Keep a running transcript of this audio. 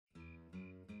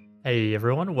Hey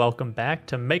everyone, welcome back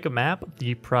to Make a Map,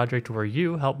 the project where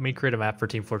you help me create a map for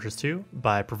Team Fortress 2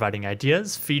 by providing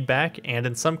ideas, feedback, and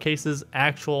in some cases,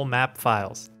 actual map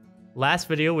files. Last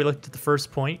video, we looked at the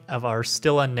first point of our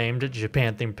still unnamed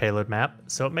Japan-themed payload map,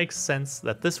 so it makes sense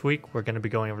that this week we're going to be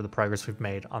going over the progress we've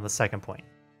made on the second point.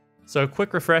 So a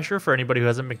quick refresher for anybody who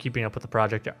hasn't been keeping up with the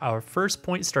project, our first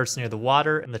point starts near the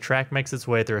water and the track makes its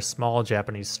way through a small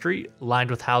Japanese street lined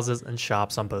with houses and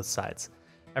shops on both sides.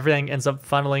 Everything ends up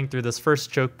funneling through this first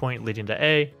choke point leading to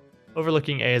A.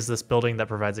 Overlooking A is this building that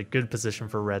provides a good position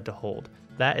for red to hold.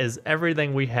 That is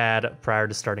everything we had prior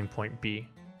to starting point B.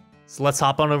 So let's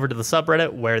hop on over to the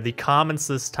subreddit where the comments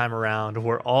this time around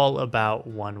were all about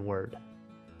one word: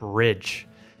 bridge.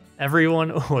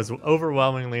 Everyone was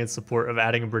overwhelmingly in support of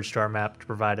adding a bridge to our map to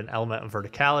provide an element of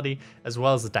verticality as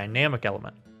well as a dynamic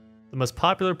element. The most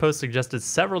popular post suggested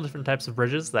several different types of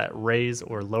bridges that raise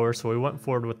or lower, so we went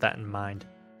forward with that in mind.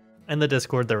 In the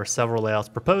Discord, there were several layouts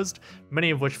proposed, many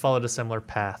of which followed a similar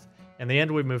path. In the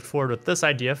end, we moved forward with this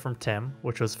idea from Tim,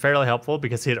 which was fairly helpful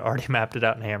because he had already mapped it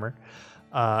out in Hammer.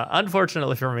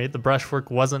 Unfortunately for me, the brushwork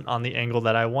wasn't on the angle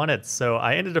that I wanted, so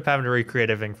I ended up having to recreate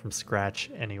everything from scratch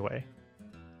anyway.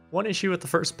 One issue with the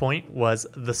first point was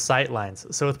the sight lines.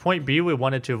 So with point B, we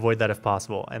wanted to avoid that if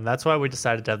possible, and that's why we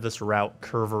decided to have this route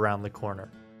curve around the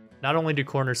corner. Not only do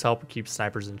corners help keep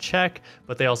snipers in check,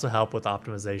 but they also help with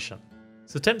optimization.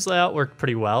 So Tim's layout worked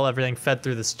pretty well, everything fed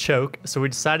through this choke, so we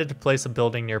decided to place a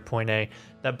building near point A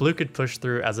that Blue could push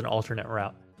through as an alternate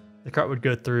route. The cart would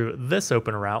go through this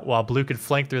open route, while Blue could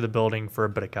flank through the building for a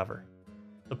bit of cover.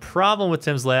 The problem with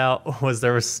Tim's layout was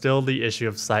there was still the issue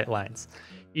of sight lines.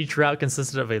 Each route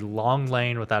consisted of a long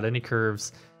lane without any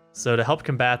curves, so to help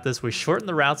combat this, we shortened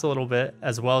the routes a little bit,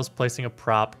 as well as placing a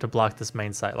prop to block this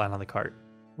main sightline on the cart.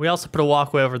 We also put a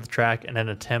walkway over the track in an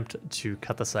attempt to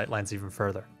cut the sightlines even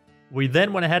further. We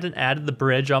then went ahead and added the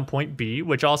bridge on point B,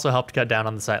 which also helped cut down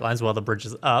on the sightlines while the bridge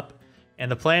is up. And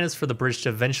the plan is for the bridge to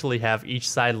eventually have each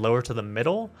side lower to the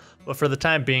middle, but for the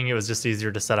time being, it was just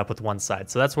easier to set up with one side,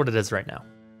 so that's what it is right now.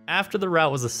 After the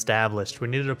route was established, we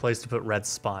needed a place to put Red's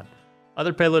spawn.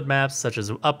 Other payload maps, such as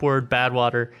Upward,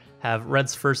 Badwater, have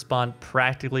Red's first spawn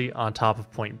practically on top of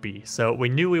point B, so we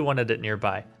knew we wanted it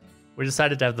nearby. We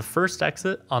decided to have the first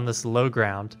exit on this low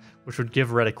ground, which would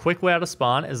give Red a quick way out of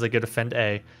spawn as they go defend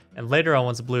A, and later on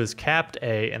once Blue has capped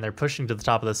A and they're pushing to the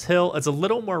top of this hill, it's a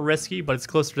little more risky, but it's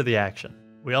closer to the action.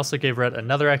 We also gave Red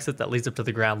another exit that leads up to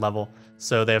the ground level,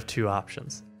 so they have two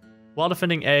options. While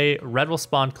defending A, Red will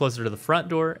spawn closer to the front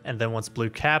door, and then once Blue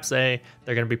caps A,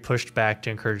 they're going to be pushed back to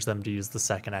encourage them to use the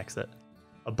second exit.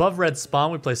 Above Red's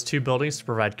spawn, we placed two buildings to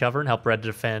provide cover and help Red to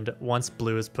defend once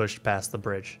Blue is pushed past the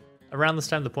bridge. Around this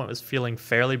time, the point was feeling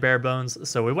fairly bare bones,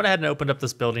 so we went ahead and opened up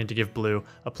this building to give Blue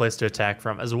a place to attack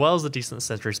from, as well as a decent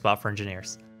sentry spot for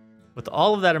engineers. With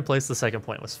all of that in place, the second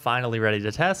point was finally ready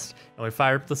to test, and we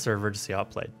fired up the server to see how it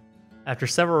played. After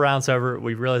several rounds, however,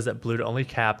 we realized that Blue had only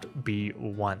capped B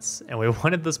once, and we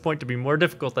wanted this point to be more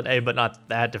difficult than A, but not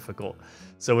that difficult.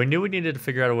 So we knew we needed to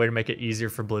figure out a way to make it easier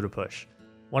for Blue to push.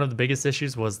 One of the biggest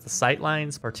issues was the sight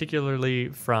lines, particularly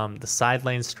from the side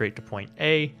lane straight to point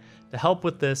A. To help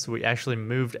with this, we actually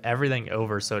moved everything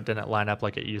over so it didn't line up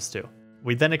like it used to.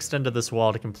 We then extended this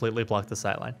wall to completely block the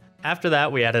sightline. After that,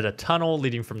 we added a tunnel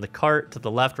leading from the cart to the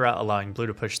left route, allowing Blue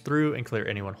to push through and clear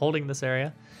anyone holding this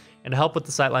area. And to help with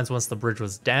the sightlines once the bridge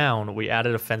was down, we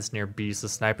added a fence near B so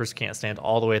snipers can't stand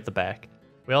all the way at the back.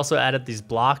 We also added these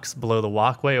blocks below the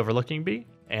walkway overlooking B,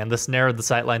 and this narrowed the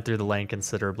sightline through the lane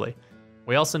considerably.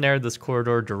 We also narrowed this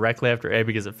corridor directly after A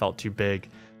because it felt too big.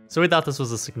 So we thought this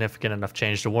was a significant enough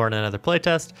change to warrant another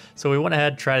playtest, so we went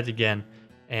ahead, tried it again,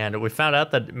 and we found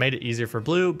out that it made it easier for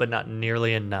Blue, but not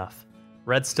nearly enough.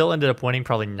 Red still ended up winning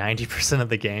probably 90% of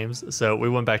the games, so we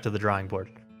went back to the drawing board.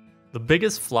 The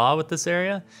biggest flaw with this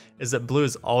area is that Blue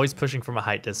is always pushing from a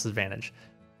height disadvantage.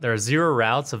 There are 0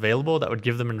 routes available that would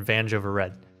give them an advantage over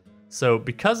Red. So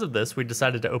because of this, we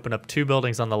decided to open up 2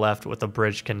 buildings on the left with a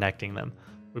bridge connecting them.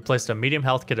 We placed a medium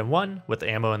health kit in one with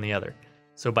ammo in the other.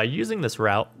 So by using this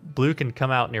route, Blue can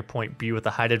come out near point B with a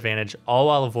height advantage, all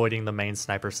while avoiding the main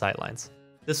sniper sightlines.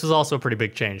 This was also a pretty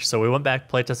big change, so we went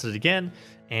back, playtested it again,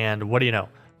 and what do you know?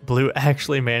 Blue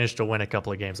actually managed to win a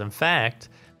couple of games. In fact,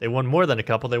 they won more than a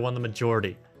couple, they won the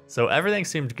majority. So everything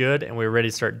seemed good and we were ready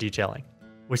to start detailing.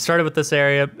 We started with this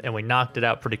area and we knocked it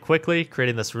out pretty quickly,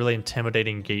 creating this really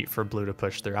intimidating gate for Blue to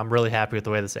push through. I'm really happy with the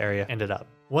way this area ended up.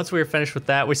 Once we were finished with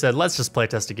that, we said, let's just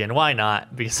playtest again. Why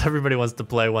not? Because everybody wants to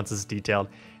play once it's detailed.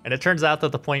 And it turns out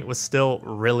that the point was still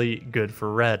really good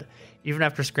for Red. Even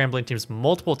after scrambling teams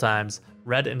multiple times,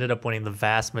 Red ended up winning the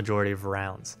vast majority of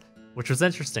rounds, which was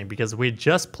interesting because we had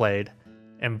just played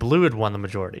and Blue had won the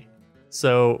majority.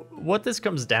 So what this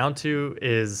comes down to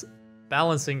is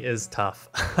balancing is tough.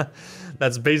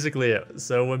 That's basically it.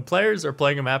 So when players are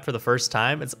playing a map for the first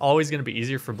time, it's always going to be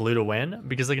easier for blue to win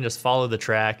because they can just follow the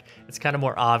track. It's kind of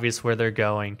more obvious where they're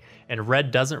going, and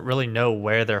red doesn't really know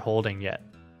where they're holding yet.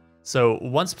 So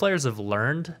once players have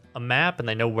learned a map and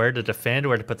they know where to defend,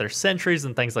 where to put their sentries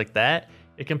and things like that,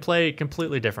 it can play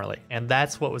completely differently. And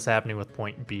that's what was happening with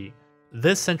point B.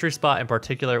 This sentry spot in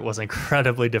particular was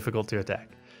incredibly difficult to attack.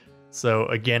 So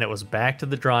again, it was back to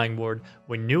the drawing board.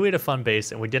 We knew we had a fun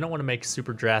base and we didn't want to make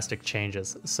super drastic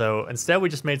changes. So instead we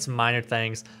just made some minor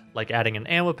things like adding an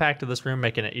ammo pack to this room,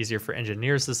 making it easier for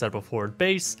engineers to set up a forward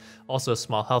base. Also a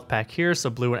small health pack here so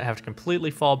blue wouldn't have to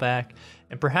completely fall back.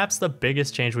 And perhaps the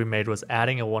biggest change we made was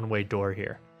adding a one-way door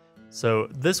here. So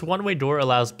this one-way door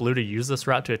allows blue to use this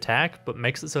route to attack, but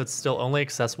makes it so it's still only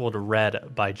accessible to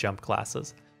red by jump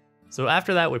classes. So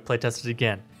after that we playtested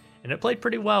again. And it played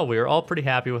pretty well, we were all pretty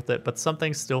happy with it, but some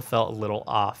things still felt a little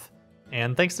off.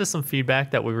 And thanks to some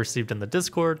feedback that we received in the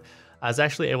Discord, I was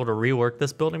actually able to rework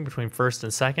this building between first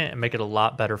and second and make it a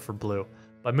lot better for blue.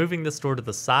 By moving this door to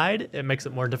the side, it makes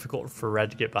it more difficult for red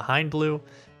to get behind blue,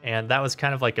 and that was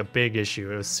kind of like a big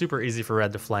issue. It was super easy for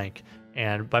red to flank.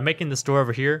 And by making this door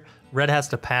over here, red has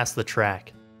to pass the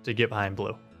track to get behind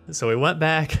blue. So we went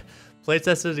back,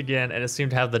 playtested it again, and it seemed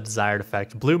to have the desired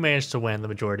effect. Blue managed to win the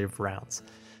majority of rounds.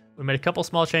 We made a couple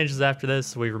small changes after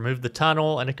this. We removed the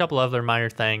tunnel and a couple other minor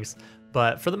things,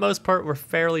 but for the most part, we're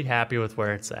fairly happy with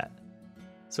where it's at.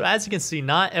 So as you can see,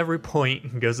 not every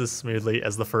point goes as smoothly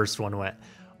as the first one went.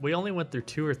 We only went through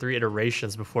 2 or 3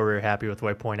 iterations before we were happy with the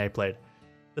way point A played.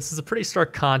 This is a pretty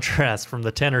stark contrast from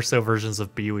the 10 or so versions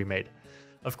of B we made.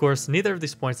 Of course, neither of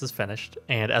these points is finished,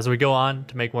 and as we go on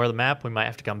to make more of the map, we might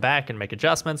have to come back and make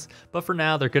adjustments, but for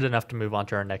now, they're good enough to move on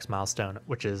to our next milestone,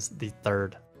 which is the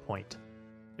 3rd point.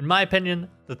 In my opinion,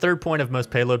 the 3rd point of most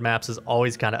payload maps is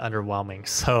always kind of underwhelming,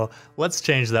 so let's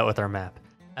change that with our map.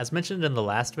 As mentioned in the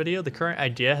last video, the current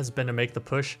idea has been to make the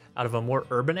push out of a more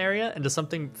urban area into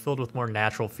something filled with more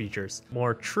natural features.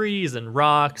 More trees and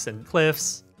rocks and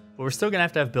cliffs, but we're still going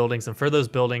to have buildings, and for those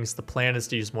buildings, the plan is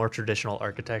to use more traditional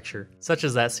architecture, such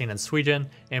as that seen in Sweden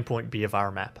and point B of our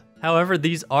map. However,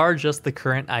 these are just the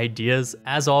current ideas.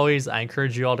 As always, I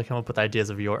encourage you all to come up with ideas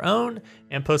of your own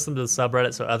and post them to the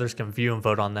subreddit so others can view and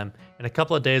vote on them. In a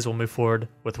couple of days, we'll move forward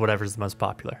with whatever's the most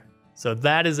popular. So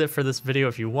that is it for this video.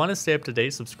 If you want to stay up to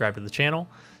date, subscribe to the channel,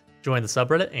 join the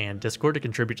subreddit and Discord to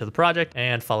contribute to the project,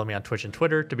 and follow me on Twitch and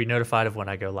Twitter to be notified of when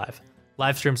I go live.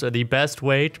 Live streams are the best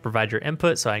way to provide your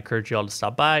input, so I encourage you all to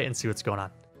stop by and see what's going on.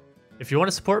 If you want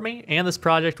to support me and this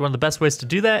project, one of the best ways to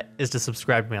do that is to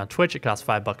subscribe to me on Twitch. It costs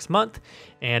 $5 a month,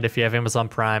 and if you have Amazon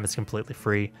Prime, it's completely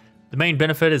free. The main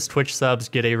benefit is Twitch subs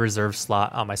get a reserved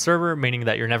slot on my server, meaning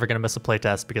that you're never going to miss a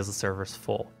playtest because the server's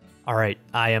full. Alright,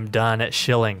 I am done at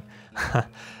shilling.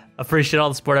 Appreciate all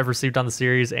the support I've received on the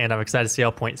series, and I'm excited to see how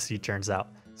Point C turns out.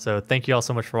 So thank you all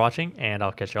so much for watching, and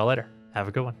I'll catch you all later. Have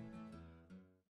a good one.